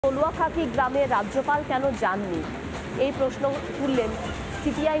তলুয়াখাকি গ্রামে রাজ্যপাল কেন যাননি এই প্রশ্ন তুললেন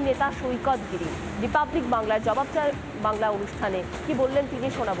সিপিআই নেতা সৈকত গিরি। রিপাবলিক বাংলার জবাব বাংলা অনুষ্ঠানে কি বললেন তিনি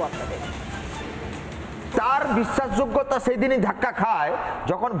শোনাবো আপনাদের। তার বিশ্বাসযোগ্যতা সেই দিনই ধাক্কা খায়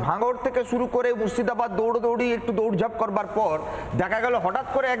যখন ভাঙড় থেকে শুরু করে মুর্শিদাবাদ দৌড়দৌড়ি একটু দৌড়ঝাঁপ করবার পর দেখা গেল হঠাৎ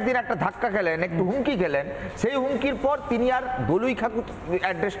করে একদিন একটা ধাক্কা খেলেন, একটু হুমকি খেলেন। সেই হুমকির পর তিনি আর দলুইখাকু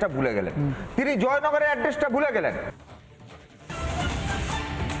অ্যাড্রেসটা ভুলে গেলেন, তিনি জয়নগরের অ্যাড্রেসটা ভুলে গেলেন।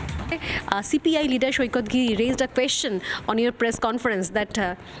 CPI leader Joynagar raised a question on your press conference that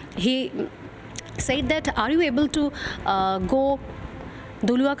he said that are you able to go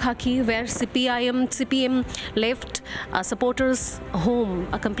Tolua-Khaki where CPM left supporters home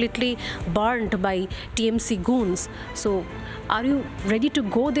completely burned by TMC goons. So are you ready to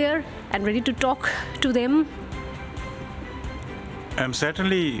go there and ready to talk to them? I'm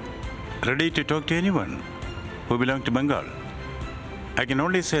certainly ready to talk to anyone who belongs to Bengal. I can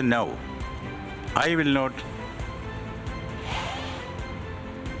only say no. I will not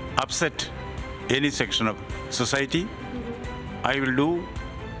upset any section of society. I will do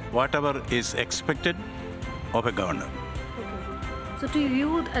whatever is expected of a governor. So to you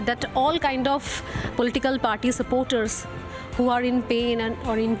that all kind of political party supporters who are in pain and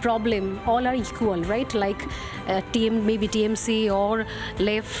or in problem all are equal, right? Like maybe TMC or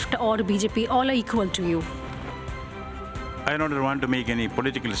left or BJP, all are equal to you. I don't want to make any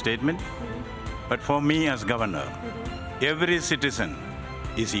political statement, but for me as governor, every citizen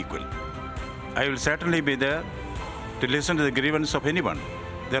is equal. I will certainly be there to listen to the grievance of anyone.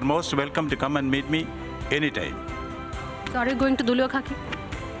 They're most welcome to come and meet me anytime. So are you going to Tolua-Khaki?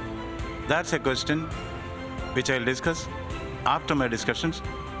 That's a question which I'll discuss after my discussions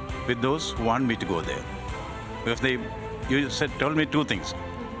with those who want me to go there. Because you told me two things.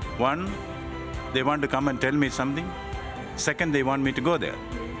 One, they want to come and tell me something. Second, they want me to go there.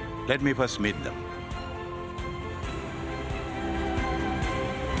 Let me first meet them.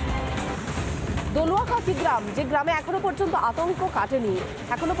 তলুয়াখাকি গ্রাম, যে গ্রামে এখনো পর্যন্ত আতঙ্ক কাটেনি,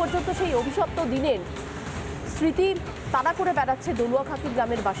 এখনো পর্যন্ত সেই অভিশপ্ত দিনের স্মৃতি তাড়া করে বেড়াচ্ছে তলুয়াখাকি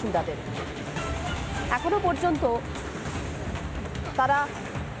গ্রামের বাসিন্দাদের। এখনো পর্যন্ত তারা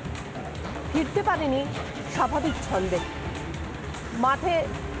ফিরতে পারেনি স্বাভাবিক ছন্দে।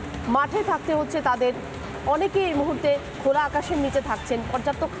 মাঠে থাকতে হচ্ছে তাদের। অনেকে এই মুহূর্তে খোলা আকাশের নিচে থাকছেন,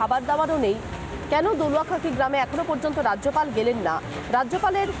 পর্যাপ্ত খাবার দাবারও নেই। কেন তলুয়াখাকি গ্রামে এখনো পর্যন্ত রাজ্যপাল গেলেন না?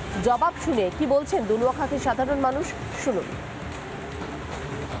 রাজ্যপালের জবাব শুনে কি বলছেন তলুয়াখাকির সাধারণ মানুষ, শুনুন।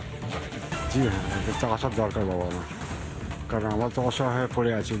 জি হ্যাঁ, এটা আসার দরকার বাবা আমার, কারণ আমরা তো অসহায়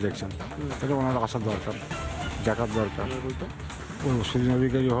পড়ে আছি দেখছেন, তাহলে ওনার আসার দরকার, দেখার দরকার। সুদিন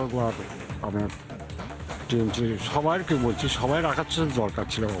অধিকারী হোক বা আপনার টিএমসি সবাইকে বলছি, সবাই রাখার দরকার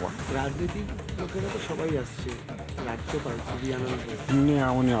ছিল বাবা। রাজনীতির লোকেরা তো সবাই আসছে, রাজ্যপাল খুবই আনন্দ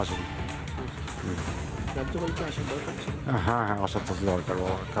উনি আসেন। রাজ্যপালকে আসার দরকার ছিল। হ্যাঁ হ্যাঁ, আসার তো দরকার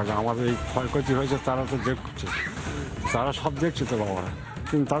বাবা, কারণ আমাদের এই ক্ষয়ক্ষতি হয়েছে তারা তো দেখছে, তারা সব দেখছে তো বাবা,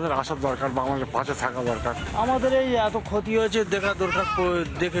 কিন্তু তাদের আসার দরকার বা আমাদের পাশে থাকা দরকার। আমাদের এই এত ক্ষতি হয়েছে দেখা দরকার,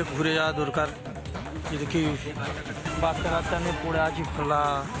 দেখে ঘুরে যাওয়া দরকার। কি বাচ্চা কাচ্চা নিয়ে পড়ে আছি খোলা।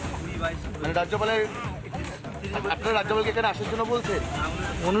 মানে রাজ্যপালের, আপনার রাজ্যপালকে এখানে আসার জন্য বলছেন?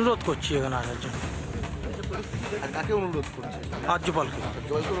 অনুরোধ করছি এখানে আসার জন্য। কাকে অনুরোধ করছেন? রাজ্যপালকে।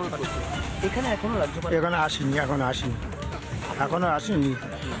 জয়কে অনুরোধ করছেন? এখানে এখনো রাজ্যপাল এখানে আসেনি, এখনো আসেনি।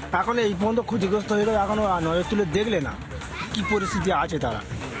 এখন এই পর্যন্ত ক্ষতিগ্রস্ত হয়ে গেল, এখনো নজর তুলে দেখলে না কি পরিস্থিতি আছে তারা।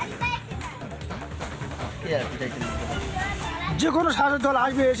 যে কোনো শাসক দল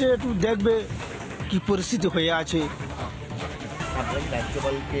আসবে, এসে একটু দেখবে কি পরিস্থিতি হয়ে আছে। আপনারা কি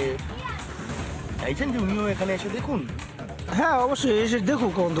রাজ্যপালকে চাইছেন যে উনিও এখানে এসে দেখুন? হ্যাঁ অবশ্যই, এসে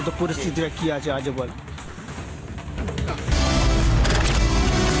দেখুক অন্তত পরিস্থিতিটা কি আছে আজকে বল।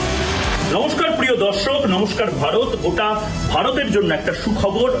 নমস্কার প্রিয় দর্শক, নমস্কার ভারত। গোটা ভারতের জন্য একটা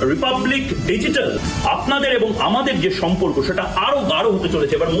সুখবর, রিপাবলিক ডিজিটাল আপনাদের এবং আমাদের যে সম্পর্ক সেটা আরো গাঢ় হতে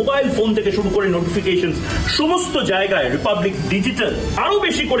চলেছে। এবার মোবাইল ফোন থেকে শুরু করে নোটিফিকেশন সমস্ত জায়গায় রিপাবলিক ডিজিটাল। আরো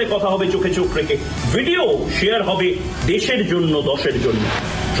বেশি করে কথা হবে চোখে চোখ রেখে, ভিডিও শেয়ার হবে দেশের জন্য, দশের জন্য।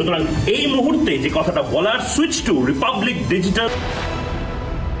 সুতরাং এই মুহূর্তে যে কথাটা বলার, সুইচ টু রিপাবলিক ডিজিটাল।